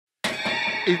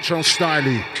Intro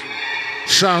styly.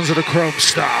 Sounds of the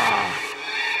Kromestar.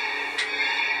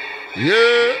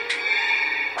 Yeah.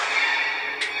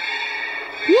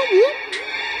 Whoop, whoop.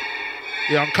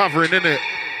 Yeah, I'm covering, innit?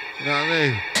 You know what I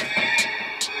mean?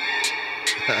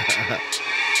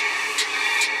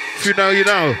 If you know, you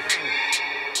know.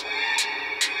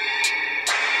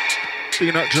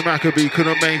 Being up Jamaica B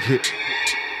couldn't make it.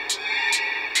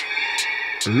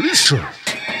 Listen.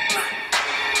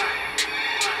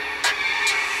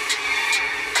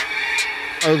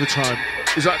 Overtime.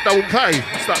 Is that double pay?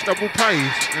 Is that double pay?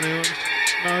 Anyone?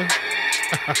 No?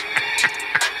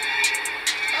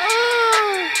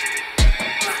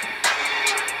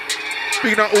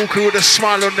 Being up all crew with a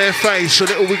smile on their face, a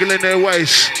little wiggle in their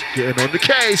waist. Getting on the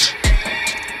case.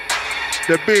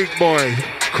 The big boy,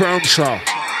 Kromestar.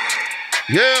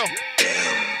 Yeah.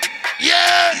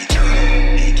 Yeah.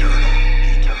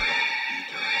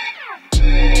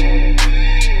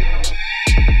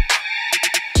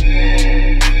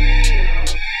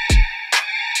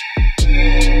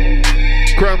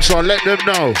 Kromestar, let them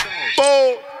know.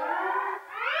 Oh.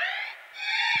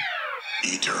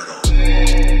 Eternal.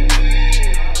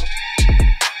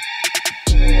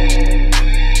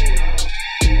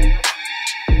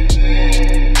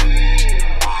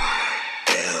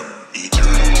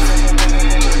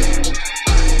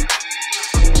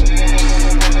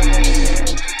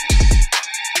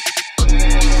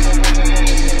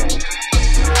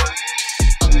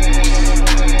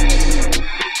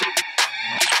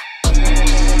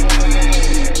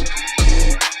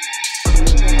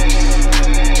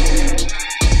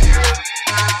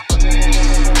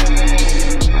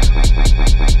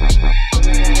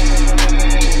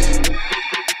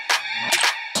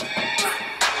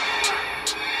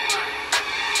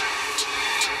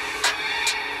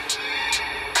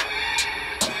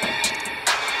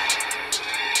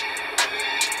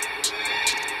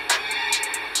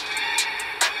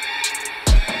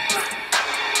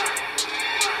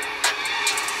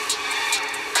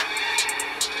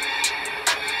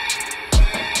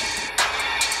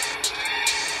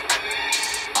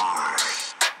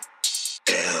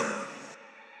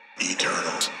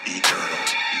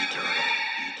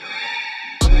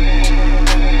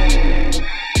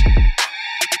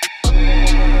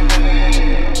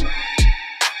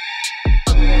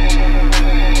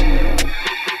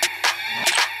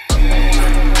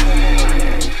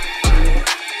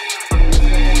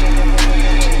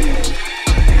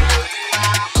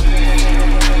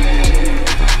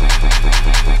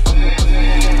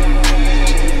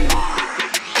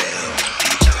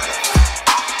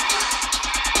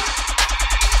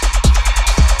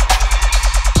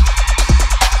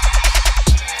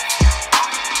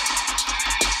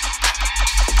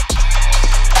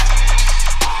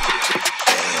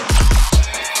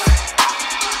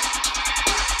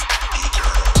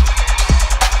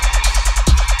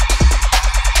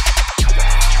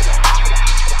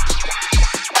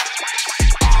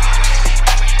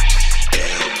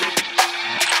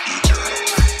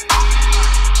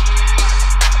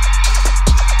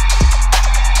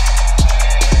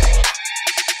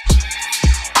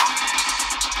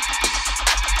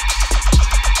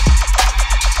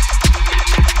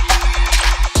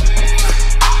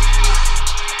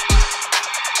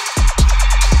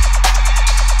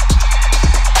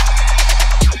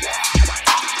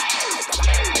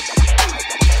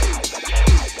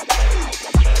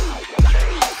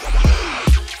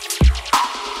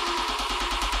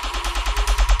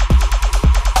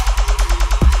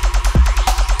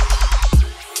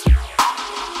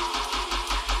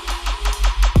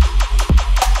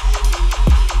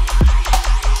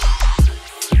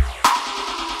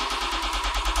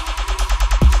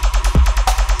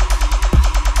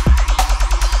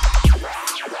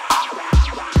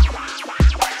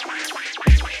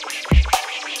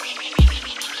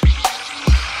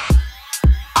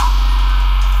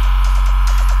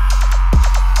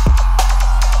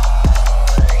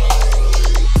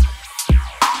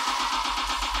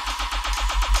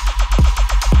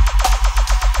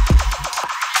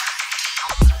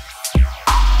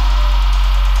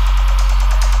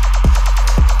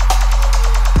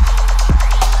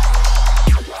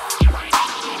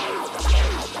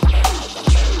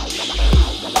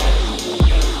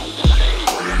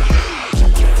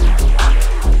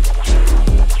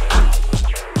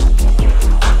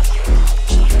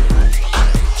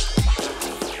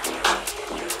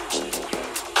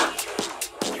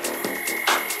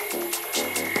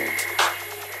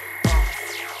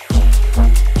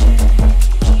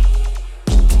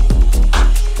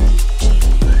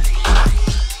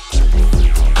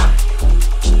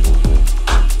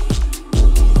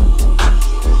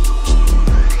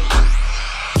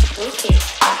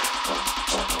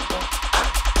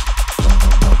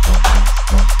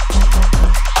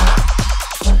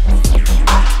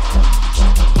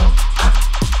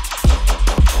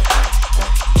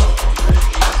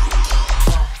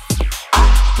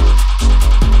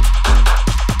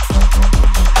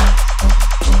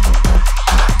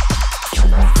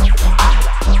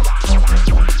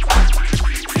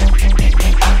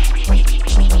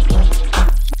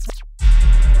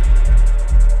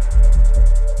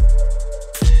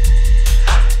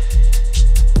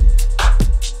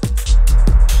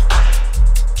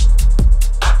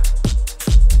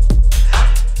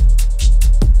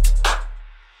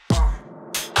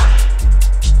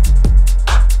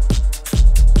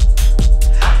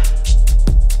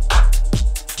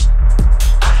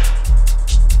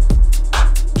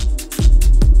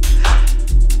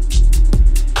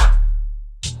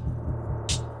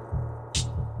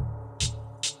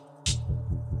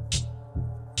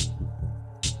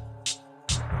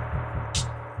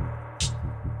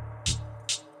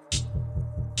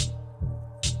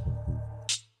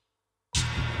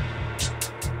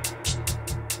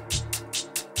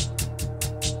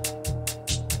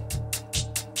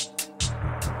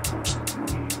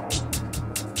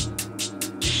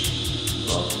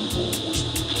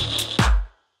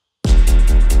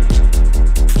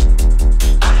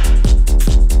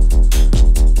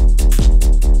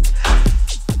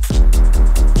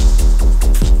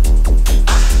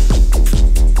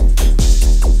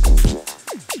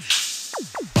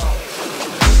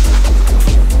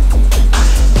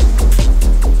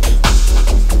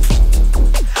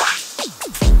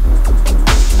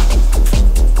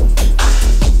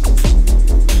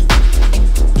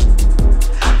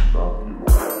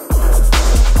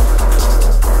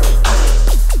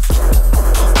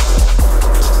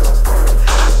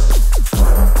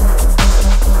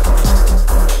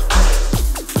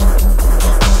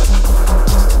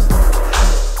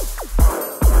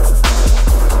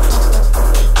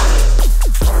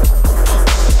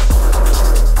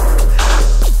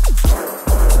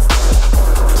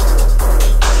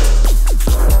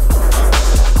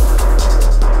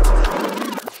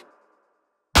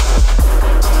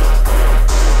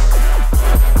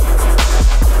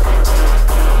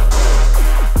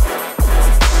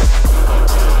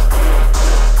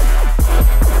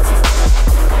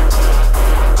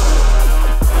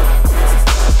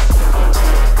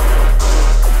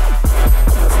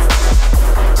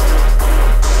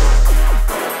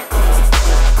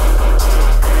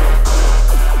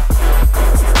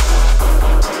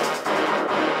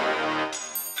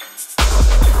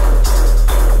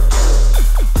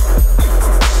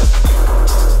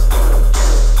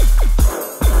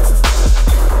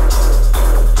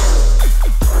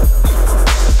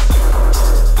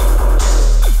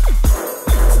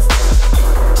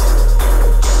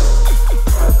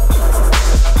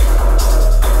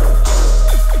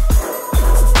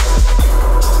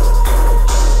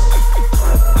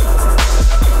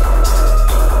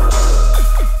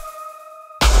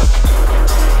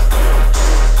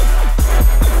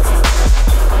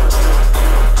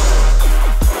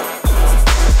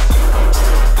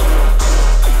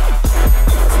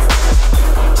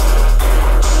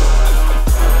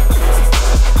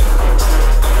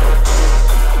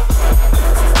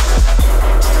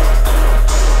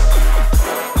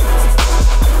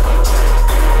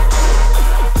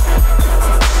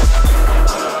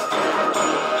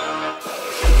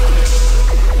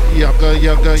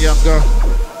 younger, younger.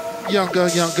 Younger,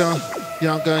 younger,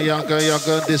 younger, younger,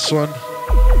 younger. This one.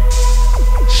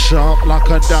 Sharp like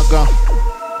a dagger.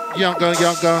 Younger,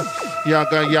 younger,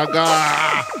 younger, younger.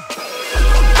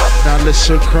 Now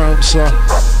listen, Kromestar.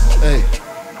 Hey,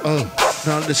 oh.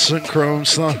 Now listen,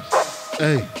 Kromestar.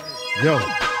 Hey, yo.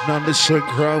 Now listen,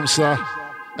 Kromestar.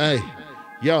 Hey,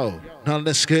 yo. Now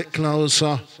let's get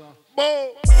closer. Boom.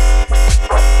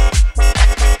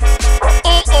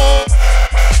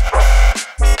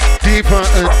 Deeper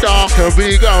and darker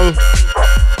we go.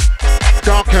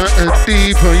 Darker and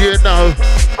deeper, you know.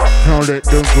 Now let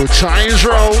the good times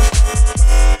roll.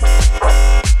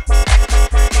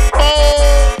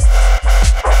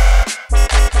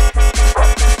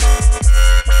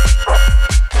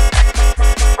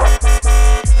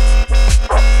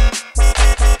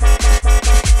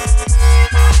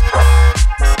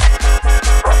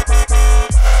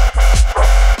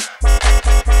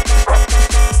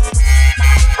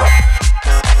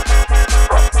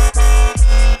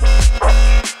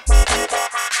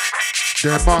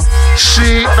 Them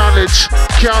seek knowledge,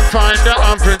 can't find the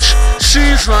average.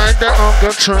 Sees like the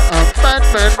hunger to a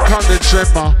Batman college.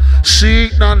 Them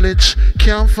seek knowledge,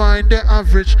 can't find the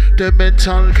average. The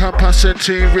mental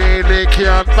capacity really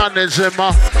can't manage. Them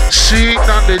seek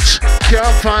knowledge,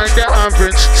 can't find the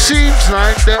average. Seems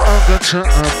like the hunger to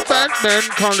a Batman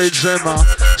college. Them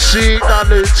seek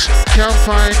knowledge, can't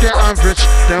find the average.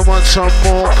 They want some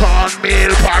more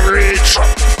cornmeal porridge.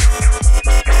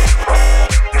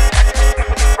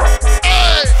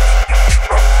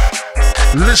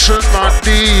 Listen, my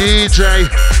DJ,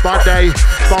 Monday,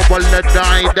 bubble the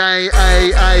day,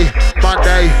 ay,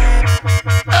 Monday,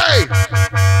 hey.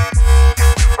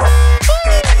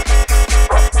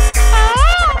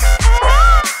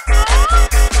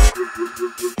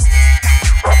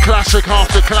 Classic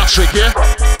after classic, yeah.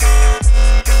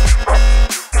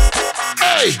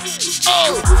 Hey,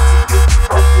 oh,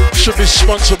 should be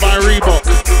sponsored by Reebok.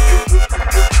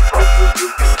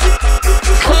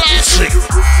 Classic.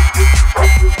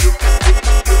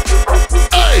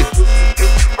 Hey!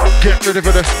 Get rid of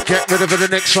the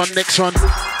next one.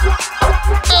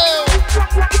 Oh!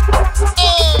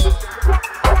 Oh!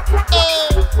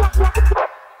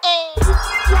 Oh!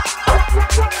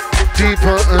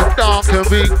 Deeper and darker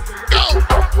we go!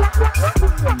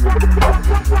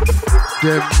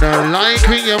 Them not like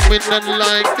me and we not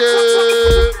like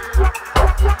them.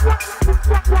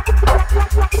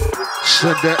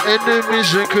 So the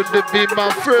enemies could be my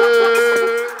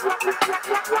friend.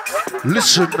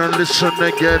 Listen and listen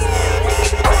again.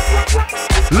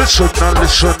 Listen and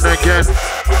listen again.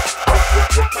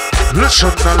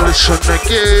 Listen and listen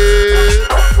again.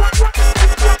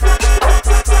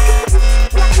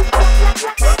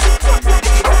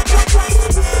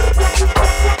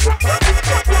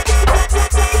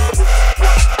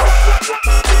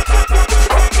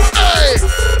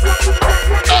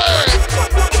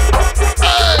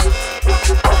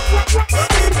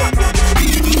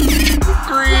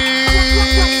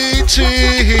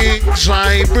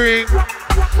 I bring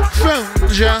from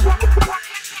ya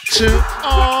to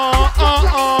all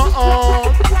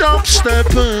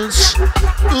dubsteppers.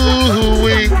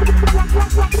 Ooh-wee.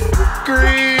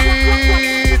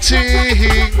 Greetings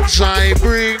I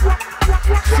bring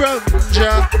from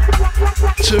ya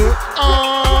to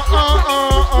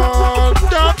all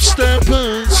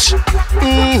dubsteppers.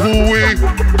 Ooh-wee.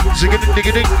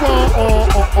 Zig-a-ding-ding-ding,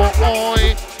 oh-oh-oh-oh-oh.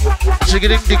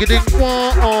 Zig-a-ding, dig-a-ding,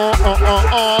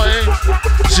 wah-oh-oh-oh-oh.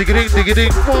 Zig-a-ding,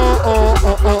 dig-a-ding,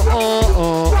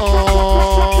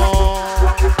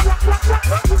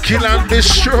 wah-oh-oh-oh-oh. Kill and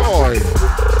destroy.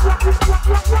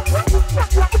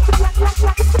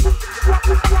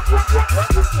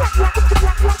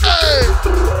 Hey!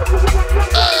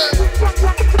 Hey!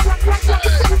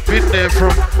 Been there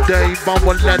from day,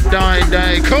 bumble that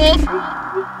die, come.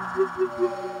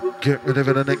 Get rid of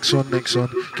it, the next one. Get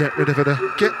rid of it,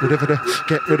 get rid of it,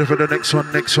 get rid of it, the next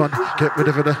one. Get rid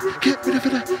of it, get rid of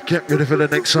it, get rid of it, the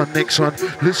next one.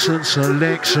 Listen,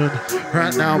 selection,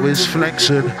 right now is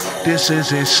flexing. This is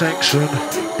his section.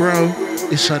 Bro,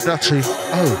 it's a dirty.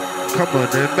 Oh, come on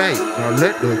then, mate. Now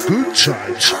let the good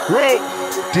times roll.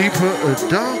 Deeper and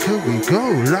darker we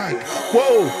go, like,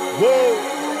 whoa.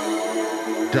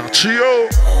 Dirty-o.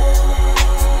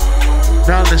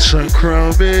 Now listen,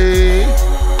 Chromie.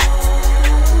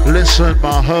 Listen,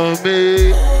 my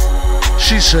homie.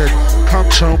 She said, come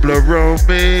Toblerone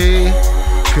me,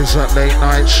 cause at late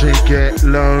night she get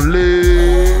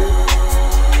lonely.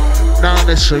 Now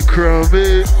listen,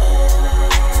 Chromie.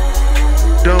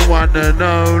 The one and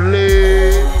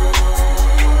only.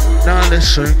 Now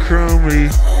listen,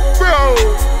 Chromie. Bro!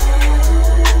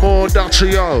 More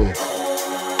dirty-o.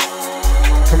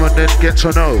 Come on then, get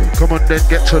to know. Come on then,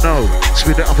 get to know.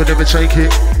 Speed it up and never take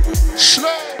it. Slow.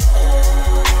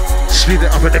 Speed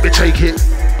it up and never take it.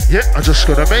 Yeah, I just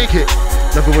gotta make it.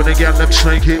 Never wanna get them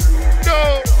snake it.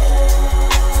 No.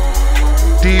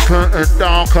 Deeper and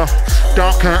darker,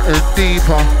 darker and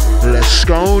deeper. Let's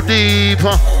go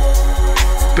deeper.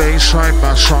 Bassline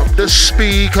mash up the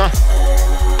speaker.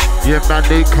 Yeah man,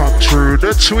 they come through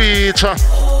the tweeter.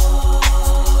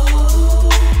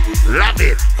 Love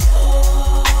it.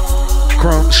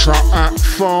 Kromestar at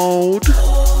fold.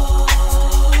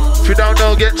 If you don't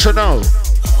know, get to know.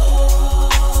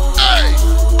 Hey.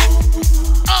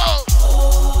 Oh.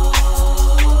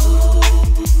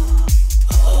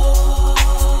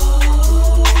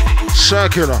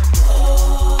 Circular.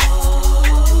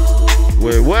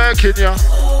 We're working ya.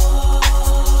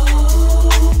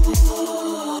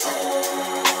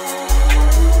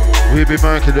 We be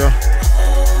working ya.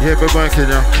 Yeah, we're working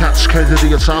ya. Cats crazy to the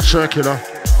guitar circular.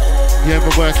 Yeah,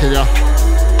 we're working ya.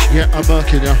 Yeah, I'm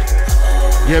working ya.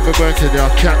 Yeah, we're working ya.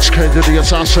 Cats crazy to the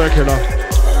guitar circular.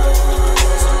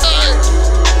 Hey.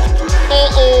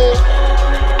 Uh-oh.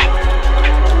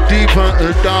 Deeper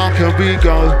and darker we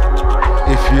go.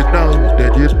 If you know,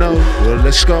 then you know. Well,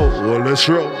 let's go. Well, let's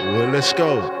roll. Well, let's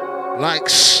go. Like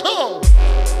so.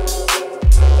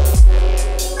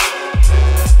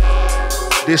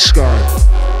 This guy.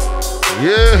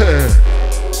 Yeah.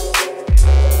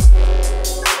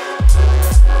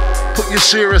 Put your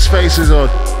serious faces on.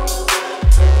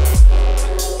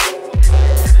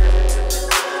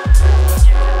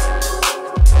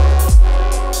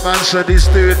 Man said he's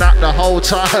doing that the whole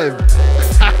time.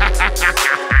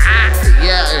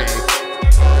 Yeah.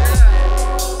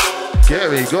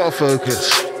 Get me, gotta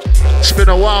focus. It's been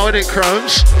a while, innit,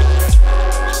 Kromes?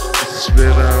 It's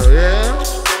been yeah.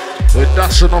 We're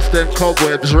dusting off them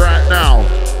cobwebs right now.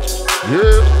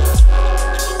 Yeah.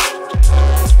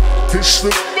 It's the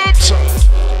bumps up.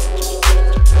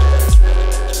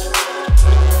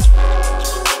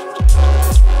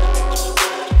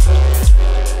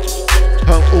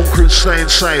 All crew staying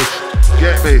safe.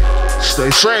 Get me.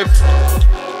 Stay safe.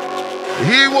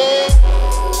 He won't.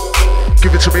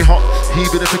 Give it to me hot. He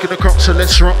been picking the crop, so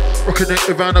let's rock. Rocking it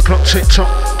around the clock, tick tock.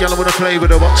 Gal, I wanna play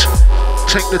with the watch.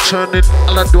 Take the turning,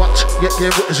 I like what? Yeah,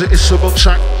 what is it? It's the bomb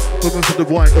sack. Moving from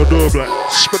the white or door black.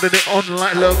 Spinning it on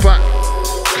like low back.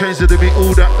 Crazy to be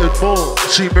all that and more.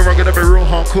 See me rocking to be real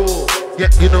hardcore. Yeah,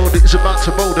 you know that it's about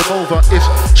to bowl them over. If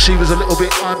she was a little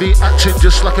bit, I'd be acting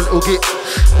just like a little git.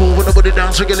 Moving the body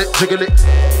down, jiggle it.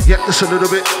 Yeah, just a little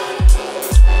bit.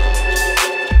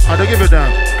 I don't give a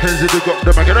damn. Crazy to got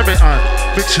them, I get a bit on.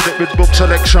 Mixing it with book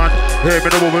selection. Hear me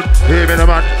the woman, hear me the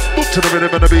man. Book to the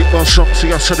rhythm and the beat, but some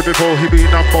see I said it before, he be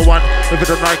number one. If it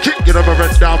don't like it, you never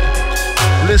read down.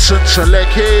 Listen,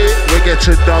 select it, we're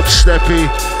getting dubsteppy.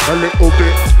 A little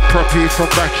bit proppy from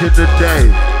back in the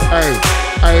day.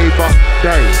 Hey, but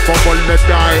day, from on the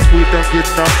diet, we don't get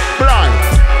no blind.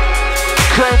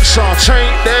 Kromestar,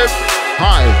 take them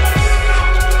high.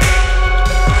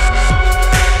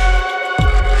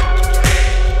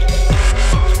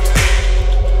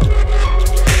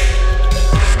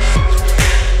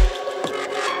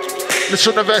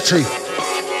 Listen to Vetty.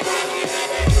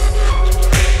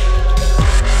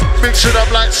 Mix it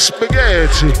up like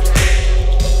spaghetti.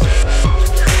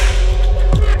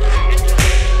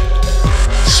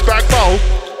 Spag bowl.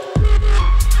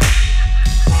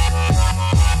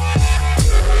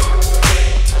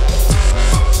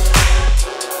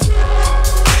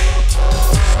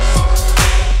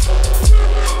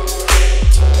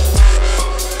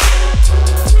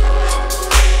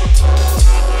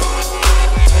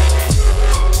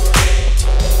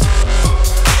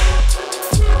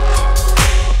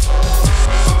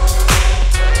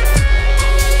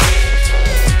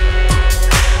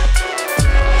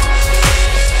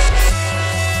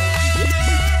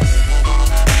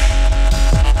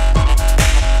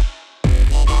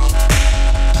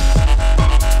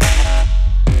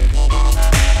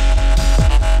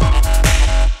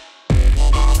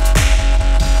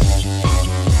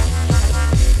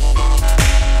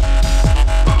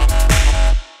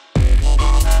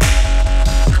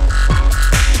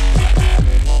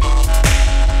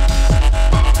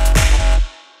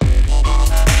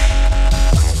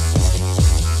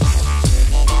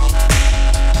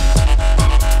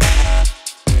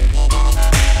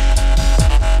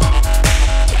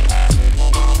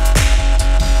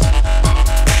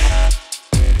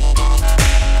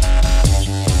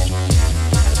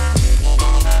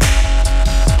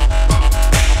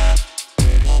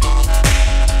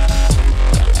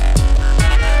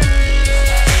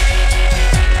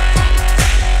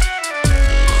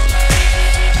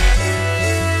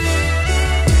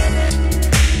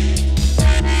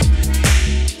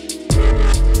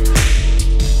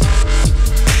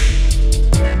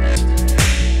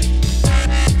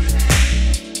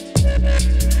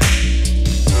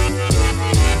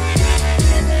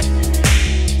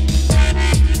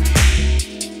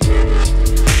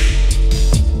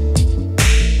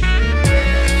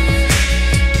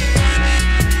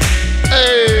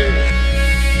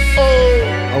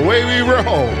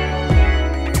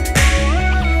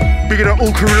 Big up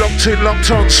all crew locked in, locked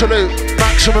on. Salute.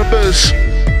 Maximum buzz.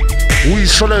 We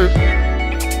salute.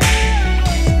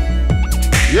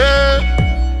 Yeah.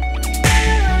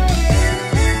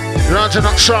 Rounding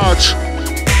up Sarge.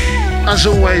 As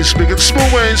always, big and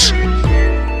small ways.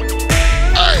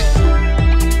 Hey.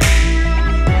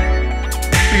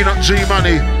 Bigging up G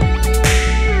Money.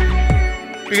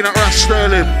 Bigging up Raf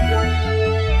Sterling.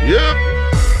 Yep.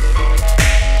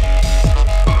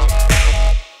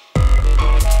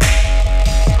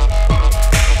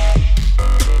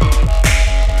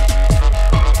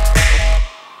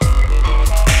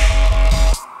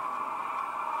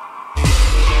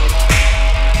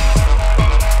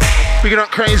 Bigging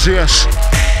up Crazy Yes.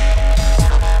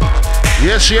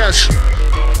 Yes, yes.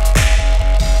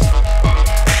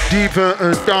 Deeper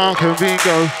and darker we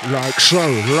go, like so,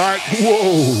 like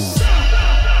whoa.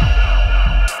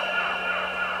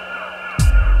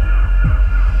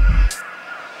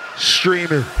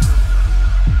 Streaming,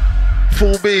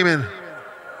 full beaming.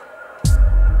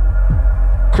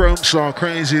 Kromestar,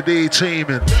 Crazy D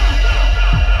teaming.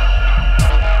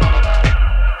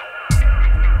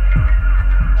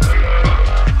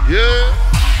 Yeah.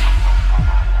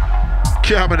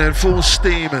 Coming in full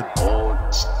steaming. Old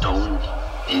stone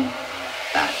in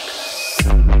back.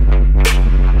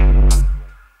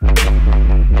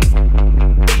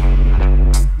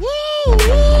 Woo,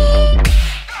 woo.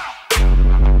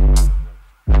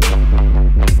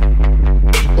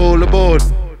 All aboard.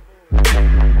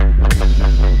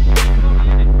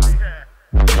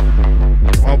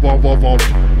 Wob, wob, wob, wob.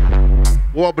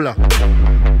 Wobbler.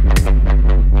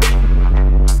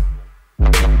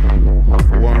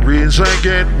 Warriors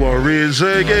again, warriors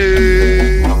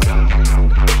again.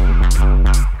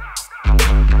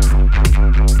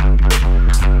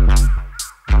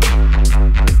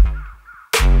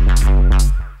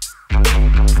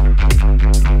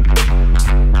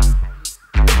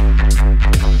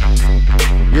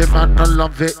 Yeah, man, I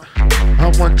love it.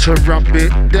 I want to rub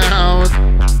it down.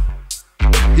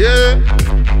 Yeah.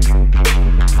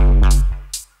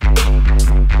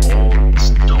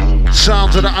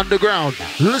 Sounds of the underground.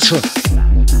 Listen.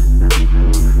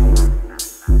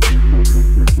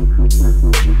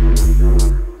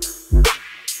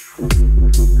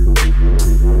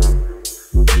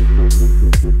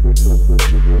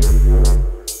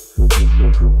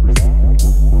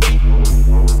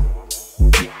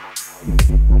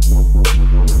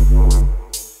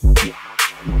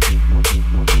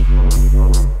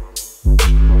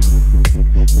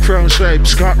 Chrome Shape,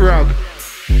 Scott Rug.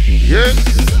 Yeah.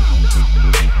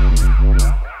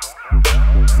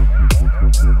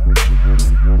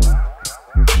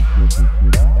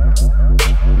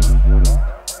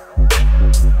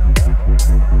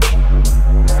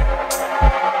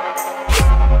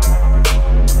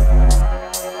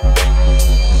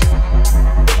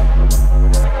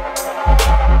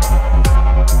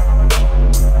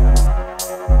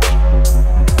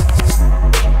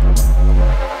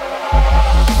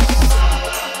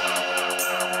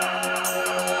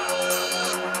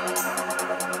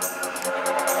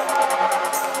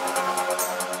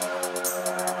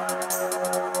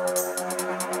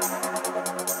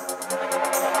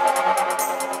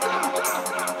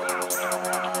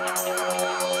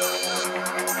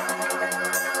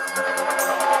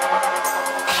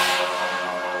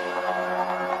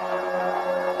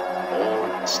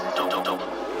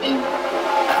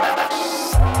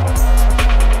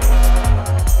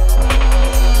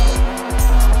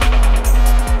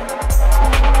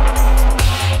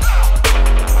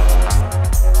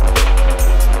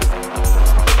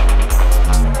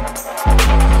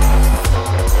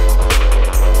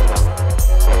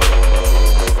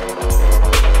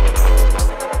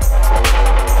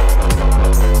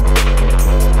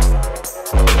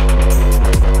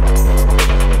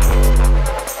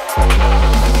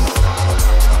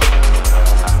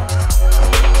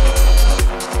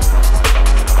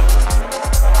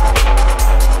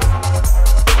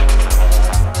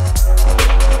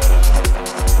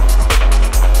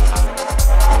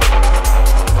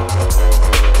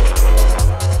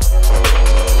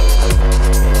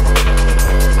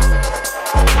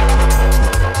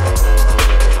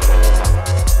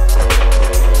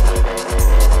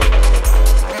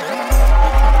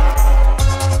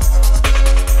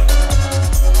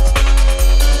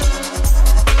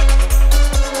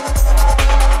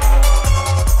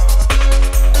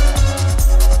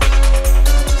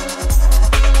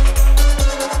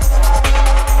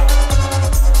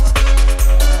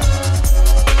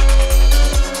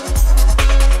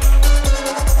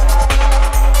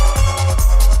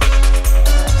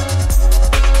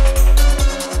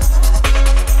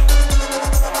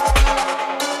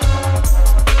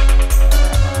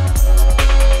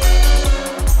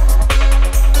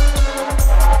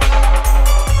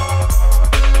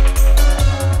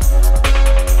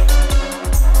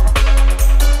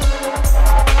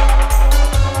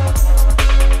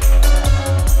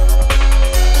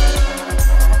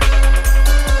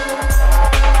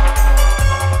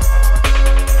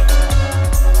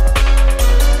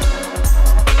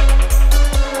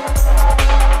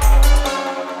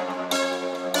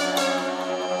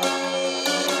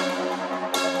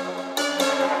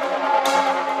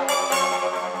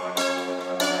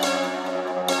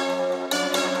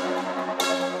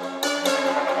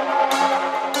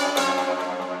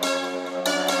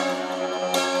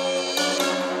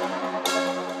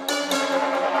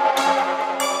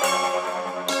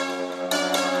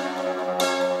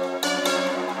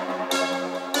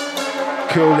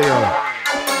 Coolio.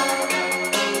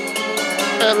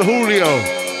 El Julio.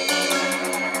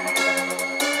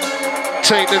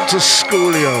 Take them to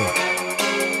Schoolio.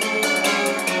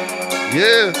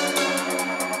 Yeah.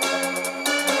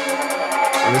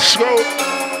 Let's go.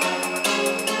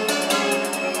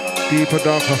 Deeper,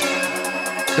 darker.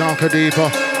 Darker,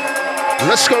 deeper.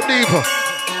 Let's go deeper.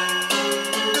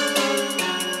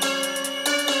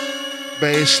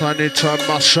 Bassline need to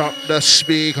mash up the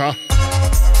speaker.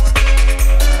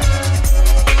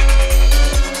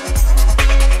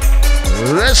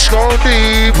 Let's go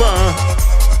deeper.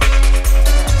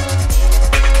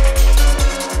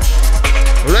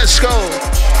 Let's go.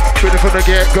 Ready from the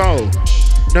get-go.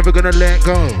 Never gonna let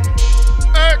go.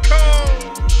 Echo.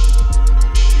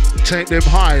 Take them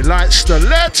high like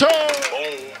stiletto.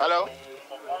 Hello?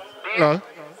 Hello.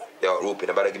 Yo, Rupin,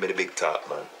 I better give me the big talk,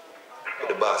 man. Put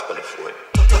the boss on the phone.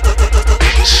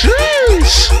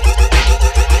 Jeez.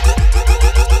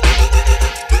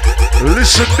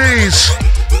 Listen these.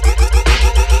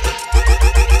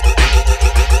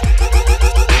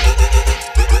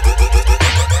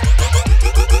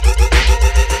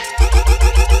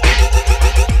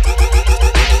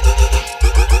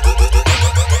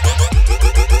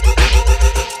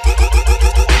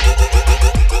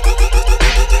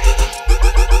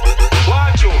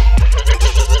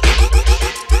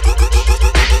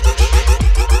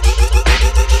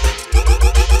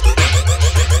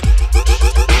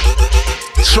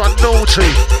 Naughty.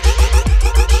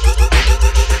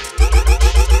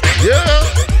 Yeah.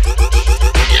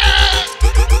 Yeah.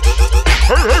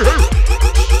 Hey, hey, hey.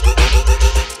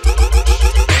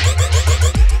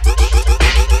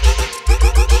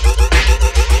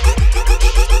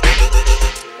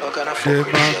 They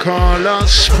might call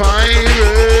us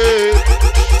pirate,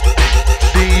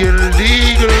 the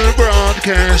illegal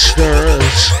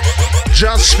broadcasters,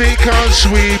 just because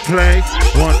we play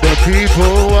what the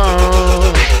people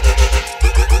want.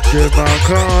 They might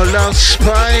call us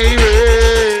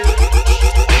pirate,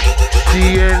 the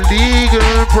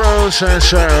illegal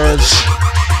processors,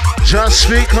 just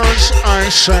because I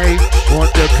say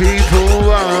what the people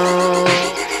want.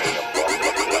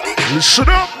 Listen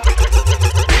up.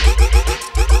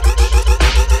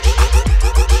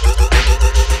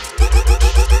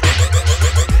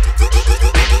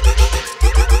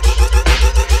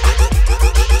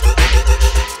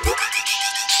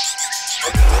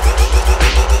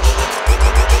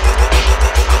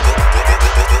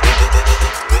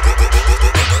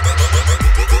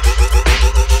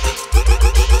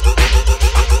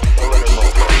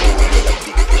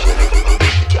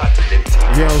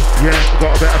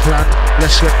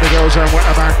 Let's get the girls and wet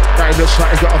a man. That he looks like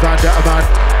he got a vendetta, man.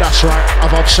 That's right,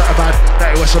 I've upset a man.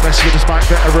 That he was a mess with his mic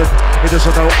veteran. He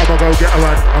doesn't know I'ma go get a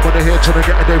man. I'm gonna here till I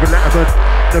get a David Letterman.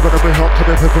 Never know me hot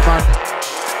coming with a man.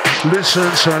 Listen,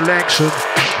 selection.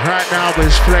 Right now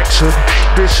is flexing.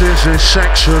 This is his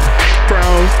section. Bro,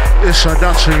 it's a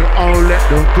nutty. Oh, let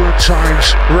the good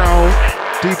times roll.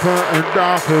 Deeper and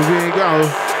darker we go.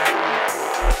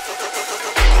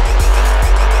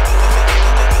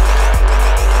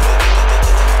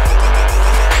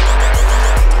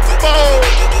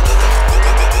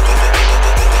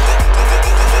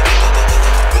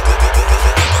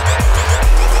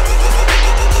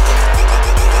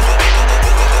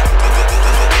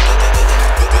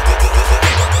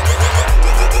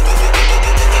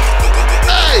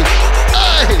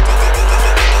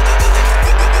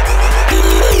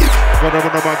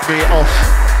 Wanna mug me off?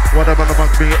 Wanna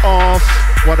mug me off?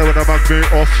 Wanna mug me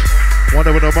off?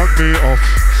 Wanna mug me off?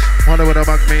 Wanna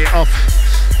mug me off?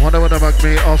 Wanna mug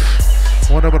me off?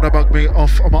 Wanna mug me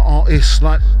off? I'm an artist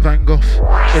like Van Gogh.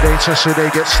 It ain't just so they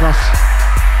get snuff.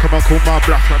 Come on, call my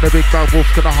bluff like the big bad wolf,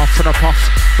 gonna huff and a puff.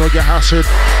 No get acid.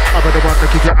 I'm the one that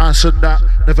can get answered that.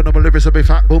 Never know my lyrics will be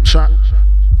fat boom shot.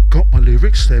 Got my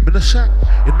lyrics, them in the sack,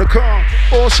 in the car.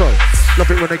 Also,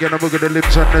 love it when again I'm with the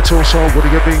limbs and the torso. What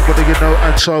do you mean, what do you know?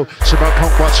 And so, it's about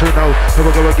punk, what to know. Here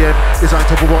we go again,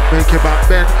 designed to what make you back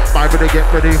then. Might better get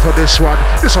ready for this one.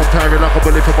 This one parry like a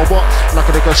bully from a what? Like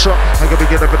a nigga shot. I can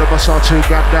begin a bit of a saw too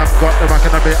goddamn. Got the back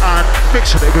in a bit and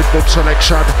mixing it with boom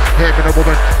selection. Aiming a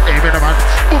woman, aiming a man.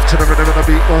 Move to the rhythm and a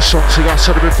beat or song. See, I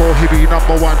said it before, he be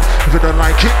number one. If you don't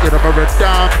like it, you're never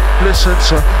down. Listen,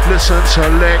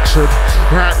 selection.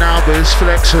 Right now is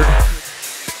flexing.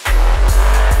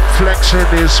 Flexing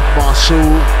is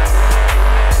muscle.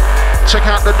 Check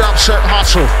out the dubstep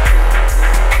hustle.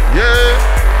 Yeah.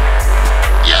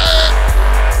 Yeah.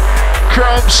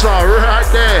 Kromestar right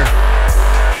there.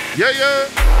 Yeah, yeah.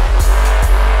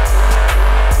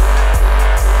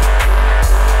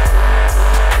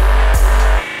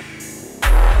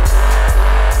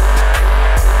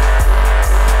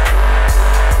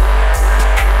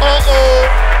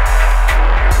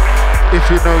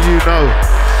 know.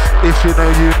 If you know,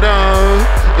 you know.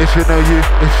 If you know,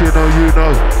 you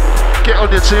know. Get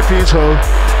on your tippy toe.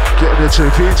 Get on your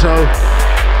tippy toe.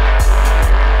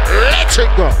 Let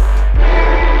it go.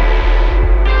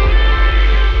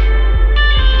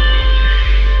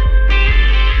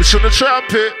 Listen to the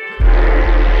trumpet.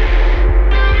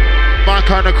 My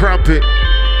kind of crumpet.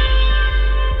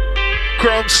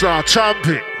 Kromestar,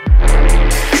 trumpet.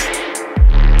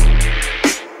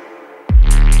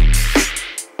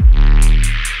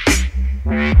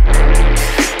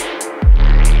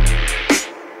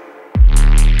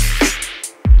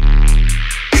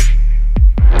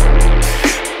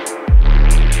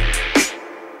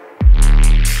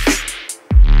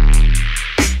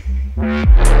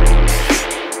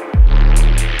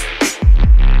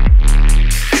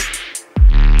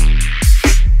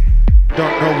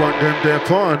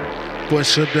 On. Boys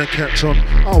said they kept on.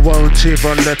 I won't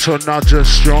even let on. I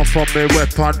just draw from my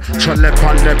weapon. To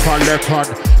lepan.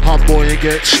 Hot boy and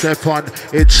get step on.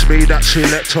 It's me that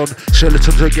select on.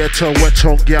 Skeleton to get a wet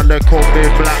on. Gal they call me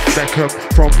Black Beckham.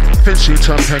 From Finchley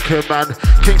to Peckham and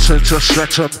Kingston to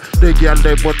Streatham. The gal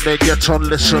they when they get on.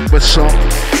 Listen with some.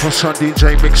 Plus on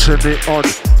DJ mixing it on.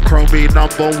 Chromie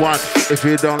 #1. If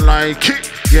you don't like it,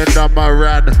 you know my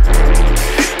ran.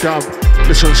 Dumb.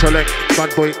 Listen, select,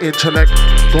 bad boy intellect.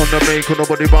 Gonna make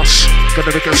nobody boss.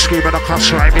 Gonna make a scream and a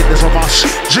cuss, rhyming there's a must.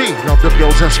 G, love them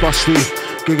girls, that's busty.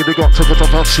 Giggity got to go to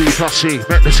fussy.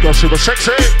 Met this girl, she was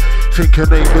sexy. Think her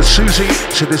name was Susie.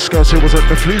 So this girl, she wasn't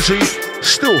the floozy.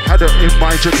 Still had her in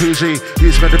my jacuzzi.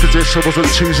 Used manipulation,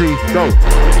 wasn't choosy. No.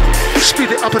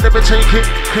 Speed it up and never take it.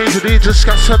 Crazy, just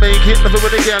got to make it. Never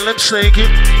really get them snake it.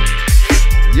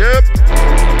 Yep.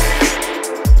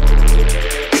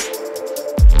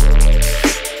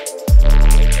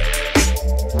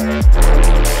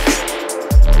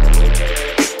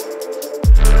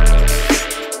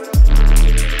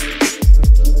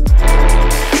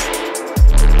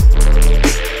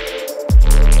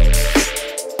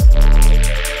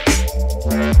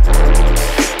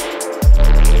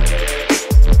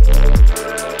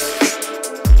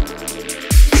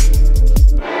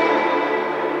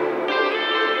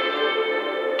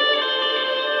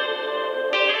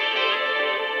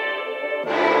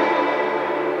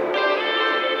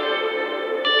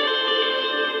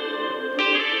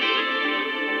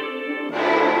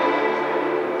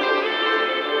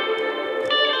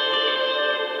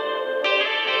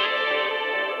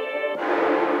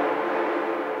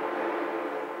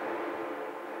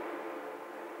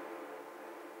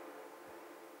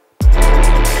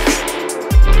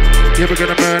 You were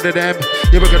gonna murder them,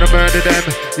 you were gonna murder them,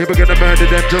 you were gonna murder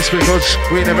them just because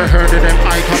we never heard of them.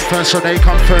 I come first, so they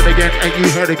come third again, and you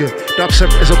heard again.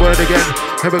 Dubstep is a word again,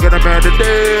 you were gonna murder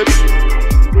them.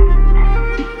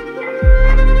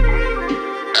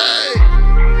 Hey.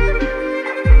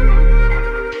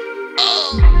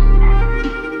 Oh.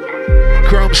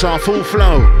 Kromestar, full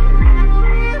flow.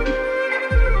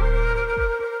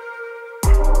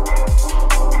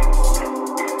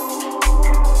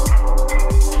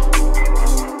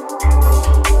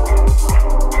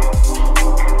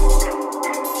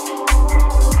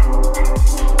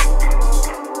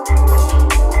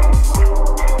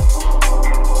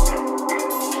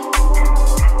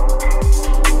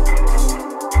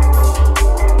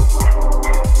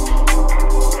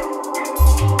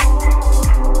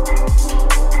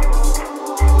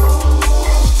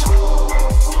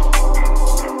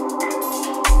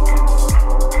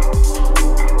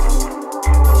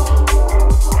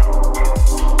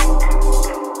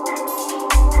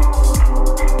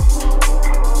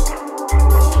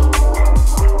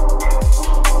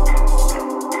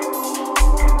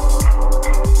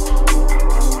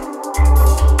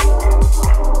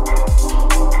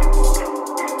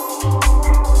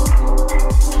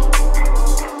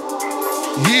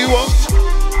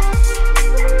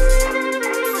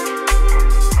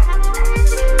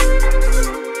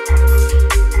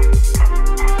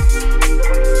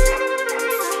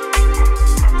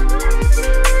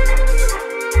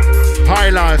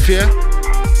 Life, yeah?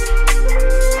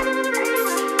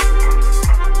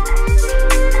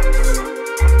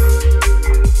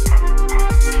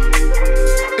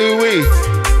 Ooh-wee.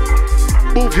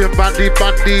 Move your body,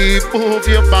 move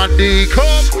your body,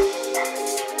 come.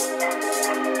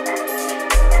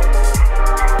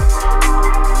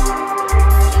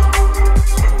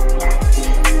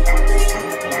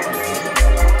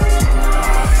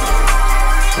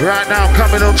 Right now,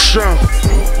 coming on strong.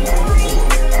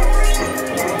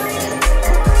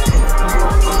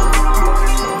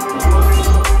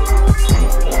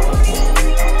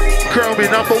 Chromie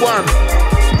 #1.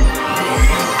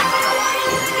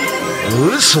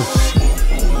 Listen.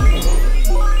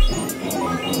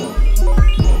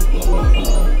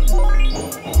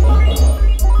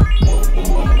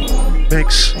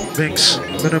 mix, mix,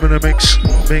 minimum mix,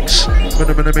 mix,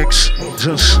 minimum mix,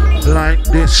 just like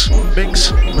this,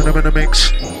 mix, minimum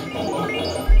mix.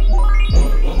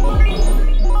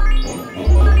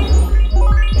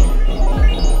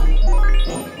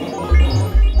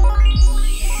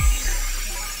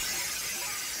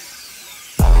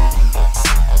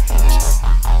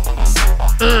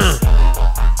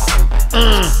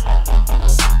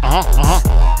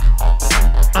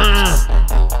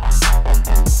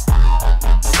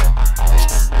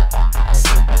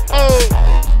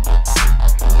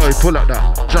 Pull up that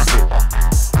jacket.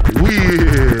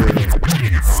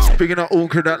 Weird. Big up all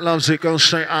crew that loves it. Go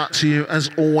straight out to you as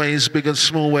always. Big and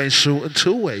small ways, short and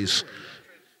two ways.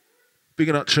 Big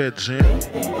up Trends, yeah?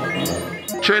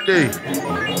 Trendy.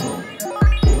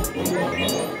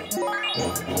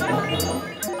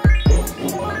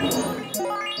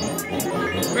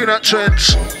 Big up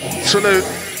Trends. Salute.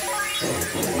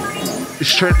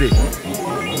 It's Trendy.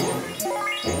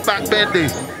 Back bendy.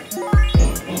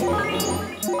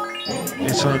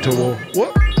 It's time to war.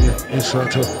 What? Yeah, it's time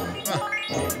to.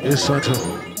 It's time to.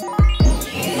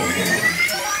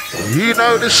 You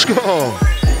know the score.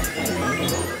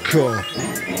 Cool.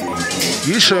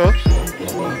 You sure?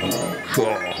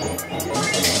 Cool.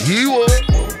 You are.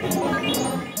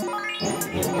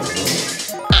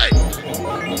 Hey.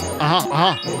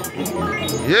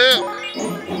 Yeah.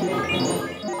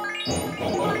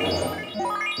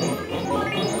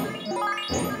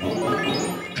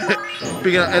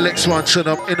 Big up LX1 set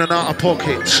up in and out of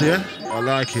pockets, yeah? I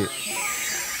like it.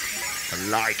 I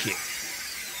like it.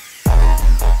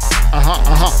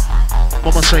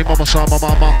 Mama say, mama sa,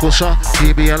 mama makusa.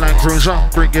 TB a Land Cruiser,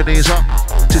 bring your knees up.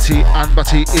 Titty and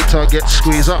batty, it'll get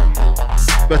squeezed up.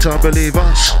 Better believe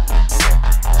us.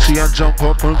 See and jump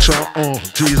up and shout, oh,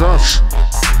 Jesus.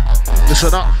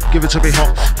 Listen up, give it to me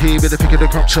hot. He be the pick of the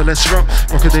crop, so let's rock.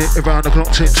 Rockin' it around the clock,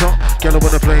 tick tock. Girl, I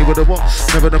wanna play with the what?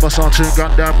 Never starting,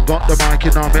 goddamn, got the mic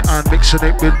in on me and mixing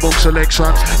it with book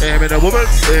selection. Aiming a woman,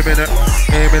 aiming a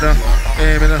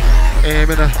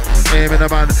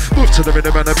man. Move to the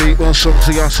rhythm and the beat, one song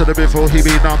to us and before he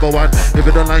be number one. If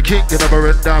you don't like it, you never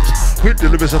run down. Quick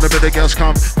deliveries on the minute girls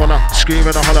come. Holla, scream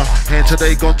and a holler. And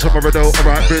today gone tomorrow though.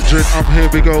 Alright, Bridget, here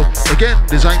we go. Again,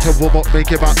 designed to warm up, make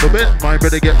it back the bed. My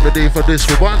brother get ready for this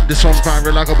for one. This song fine,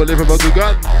 like I believe in a good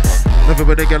gun. Never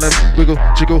been a girl and wiggle,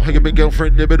 jiggle, hang your big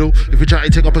girlfriend in the middle. If you try to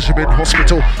take up a ship in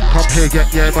hospital, come here, get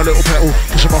my little pedal.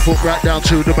 Pushing my foot right down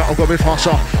to the metal, going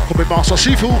faster. Coming master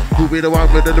seafood, who be the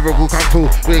one with the lyrical kung fu.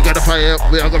 We ain't gonna fire,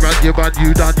 we are gonna run you, man,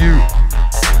 you done you.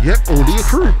 Yep, all your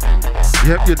crew.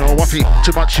 Yep, you know waffy.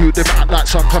 Too much you, they act like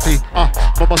some coffee.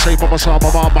 Mama say, mama sa,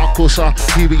 mama makusa.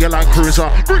 He be your Land Cruiser,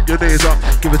 bring your knees up.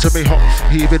 Give it to me hot.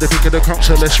 He be the pick of the crop,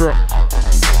 so let's rock.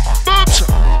 Bumps!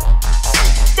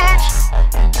 Bumps!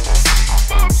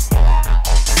 Bumps!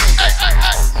 Hey, hey,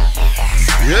 hey!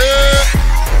 Yeah!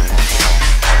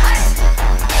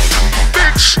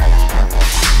 Mix!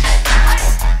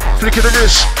 Flick of the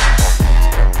wrist.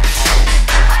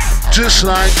 Just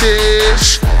like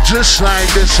this,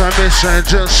 I'm missing,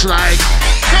 just like.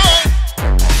 Go!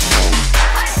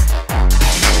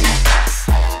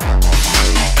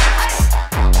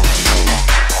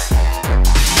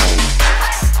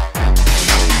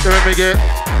 Let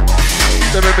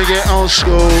me get old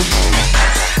school.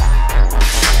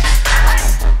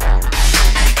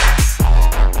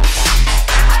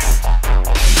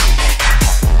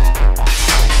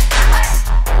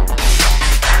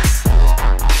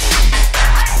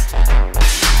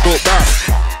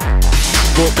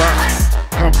 Book back,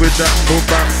 come with that, book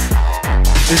back.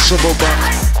 It's a book back.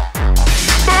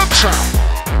 Book time.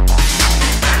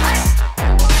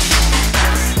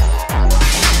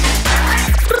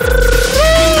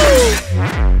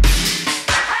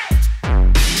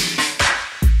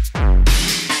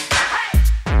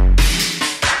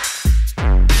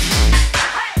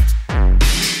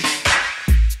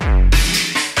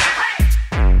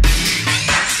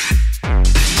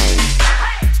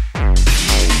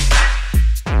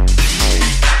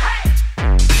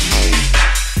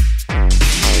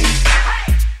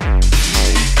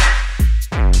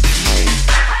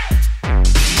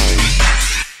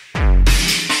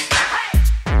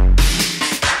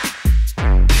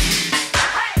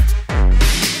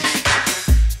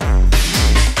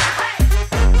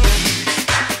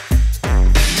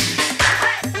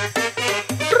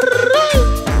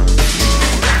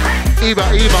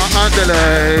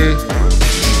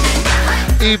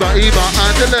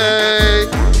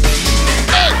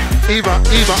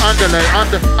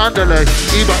 Underlay,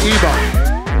 Eva.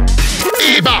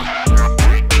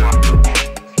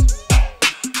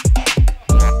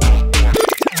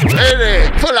 Hey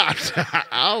there. Pull out.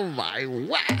 Oh my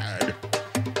word.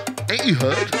 Ain't you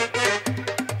heard?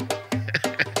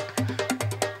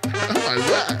 Oh my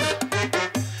word.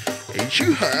 Ain't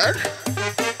you heard?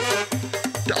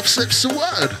 Dubstep's the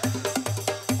word.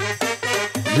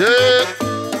 Yeah.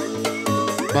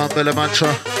 Mambella Mantra.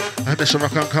 And Mr.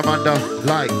 Rock and Commander.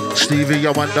 Like Stevie,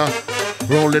 I wonder.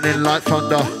 Rolling in like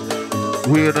thunder.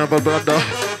 We'll never blunder.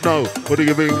 No. What do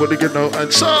you mean? What do you know?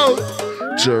 And so,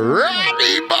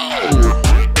 Geronimo.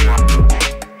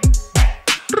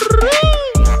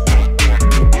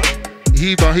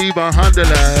 Heba, heba,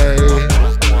 handele.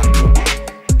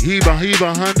 Heba,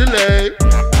 heba, handele.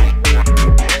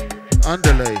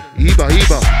 Handele. Heba,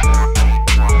 heba.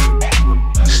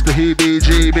 It's the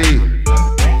heebie-jeebie.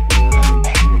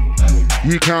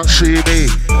 You can't see me,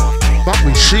 but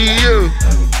we see you.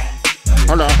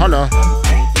 Holla, holla.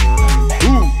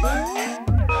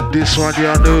 Ooh. This one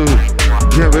you know.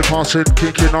 Yeah, we're passing,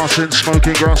 kicking, arsing,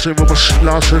 smoking, grassing, with a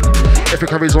lasting. If it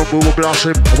carries on, we'll blast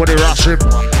him. I want to ras him.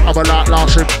 I'm a like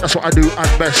last him. That's what I do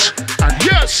at best. And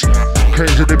yes,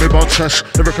 crazy to be monsters.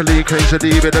 Lyrically crazy to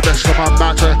be the best of my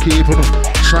matter. Keep on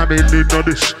slamming in on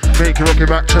this. Make it rocky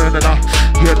back, turning up.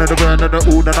 Yeah, no, the burn and the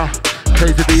ooh, no.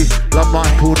 Crazy to be, love my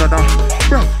pool, no.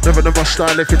 Bro, never know my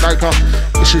style if you like her.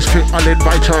 This is fit, I'll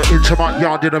invite her into my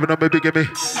yard. You never know me, biggie me.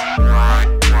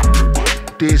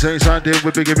 These days I deal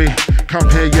with biggie me. Come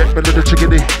here yet, but little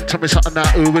chickadee. Tell me something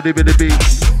that ooh, would it be?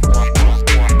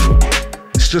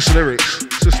 It's just lyrics.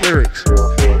 It's just lyrics.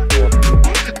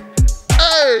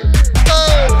 Hey,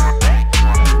 hey.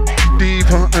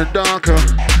 Deeper and darker,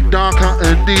 darker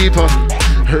and deeper.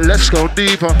 Let's go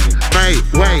deeper. Mate,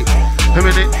 wait a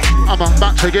minute. I'm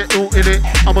about to get all in it.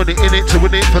 I'm on it in it to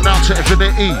win it. For now to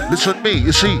infinity. Listen me,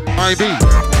 you see, I be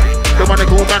the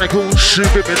manical,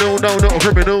 stupid criminal, no, not a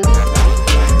criminal.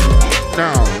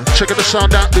 Now, check the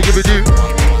sound out they give it you.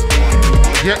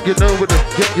 Yeah, you know what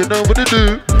to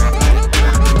do.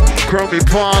 Chromie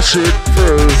pass it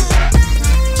through.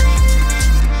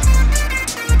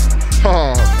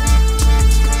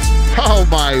 Oh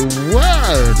my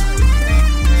word.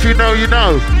 If you know, you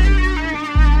know.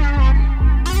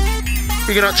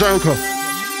 Picking up Joker.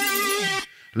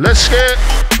 Let's get.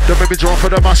 Don't make me draw for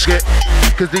the musket.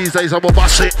 Cause these days I will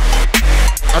bust it.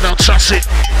 I don't trust it.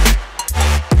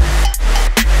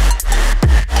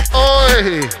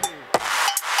 Oi!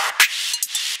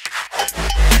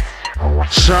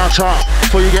 Shout out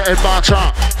before you get in bar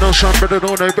out. No shot better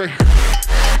no baby.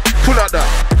 Pull out that.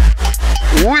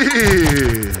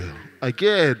 Wee!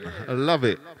 Again, I love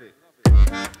it.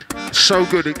 It's so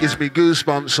good, it gives me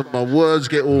goosebumps and my words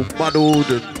get all muddled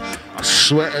and I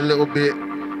sweat a little bit.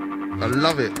 I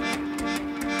love it.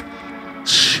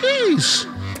 Jeez!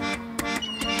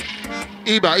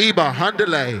 Iba,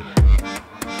 handele.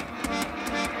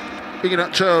 Picking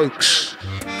up jokes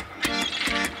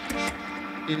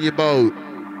in your boat.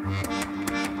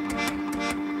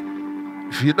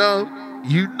 If you know,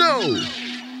 you know.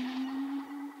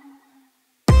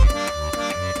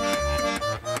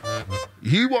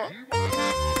 You are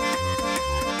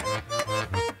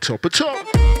top of top.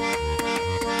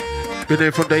 Been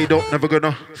here from day dot, never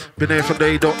gonna. Been here from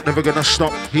day dot, never gonna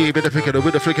stop. Here, been a pick of the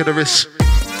with a flick of the wrist.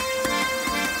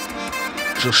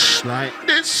 Just like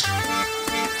this.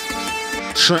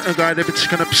 Certain guy, they be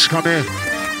chicken ups come here.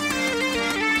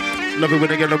 Love it when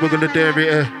they get a wiggle of dairy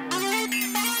here.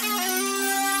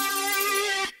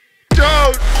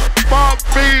 Don't mark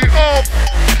me off,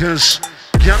 cause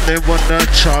y'all they wanna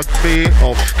chug me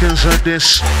off. Cause of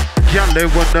this, y'all they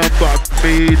wanna bug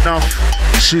me enough.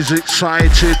 She's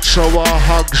excited, so our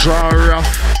hugs are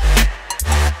rough.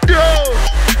 Don't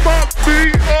mark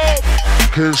me off,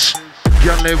 cause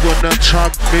y'all they wanna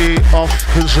chug me off.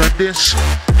 Cause of this,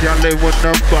 y'all they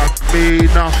wanna bug me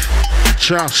enough.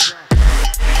 Just.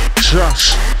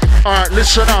 Alright,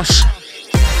 listen us.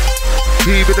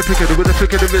 He with the flick of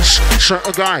the wrist.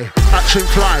 Certain guy, action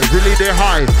fly, really they're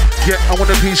high. Yeah, I want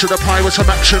a piece of the pie with some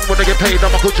action. When I get paid,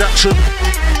 I'm Michael Jackson.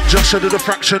 Just to do the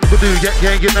fraction, we do.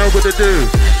 Yeah, you know what to do.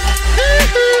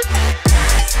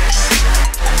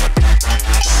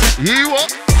 You what?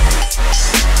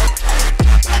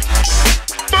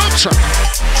 Bouncer.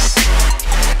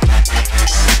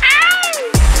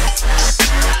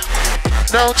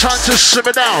 No time to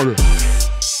simmer down.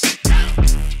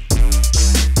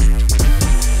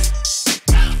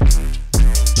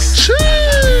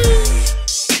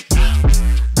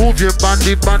 Move your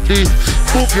bandy,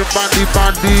 move your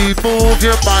bandy, move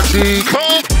your bandy,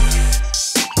 come.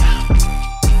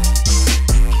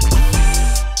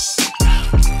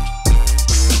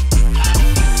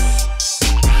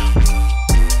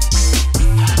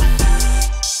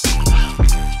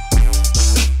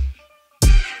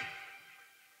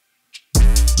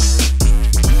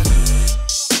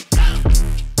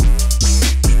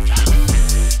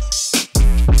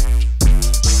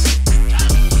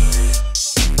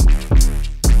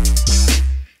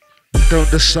 Don't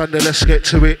understand it, let's get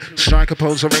to it. Strike a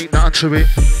pose, there ain't nothing to it.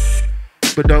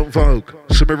 But don't vogue,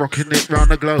 so me rocking it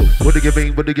round the globe. What do you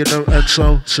mean, what do you know? And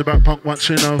so back punk once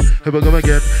you know. Here we go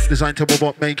again, designed to move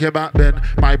up, make your back bend.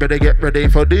 My better get ready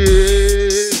for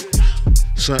this.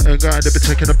 Certain guy that be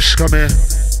taking up scum here.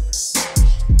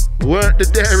 Work the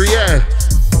dairy, yeah.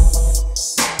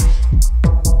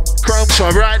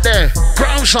 Kromestar right there.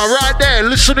 Kromestar right there,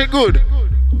 listen it good.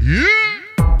 Yeah.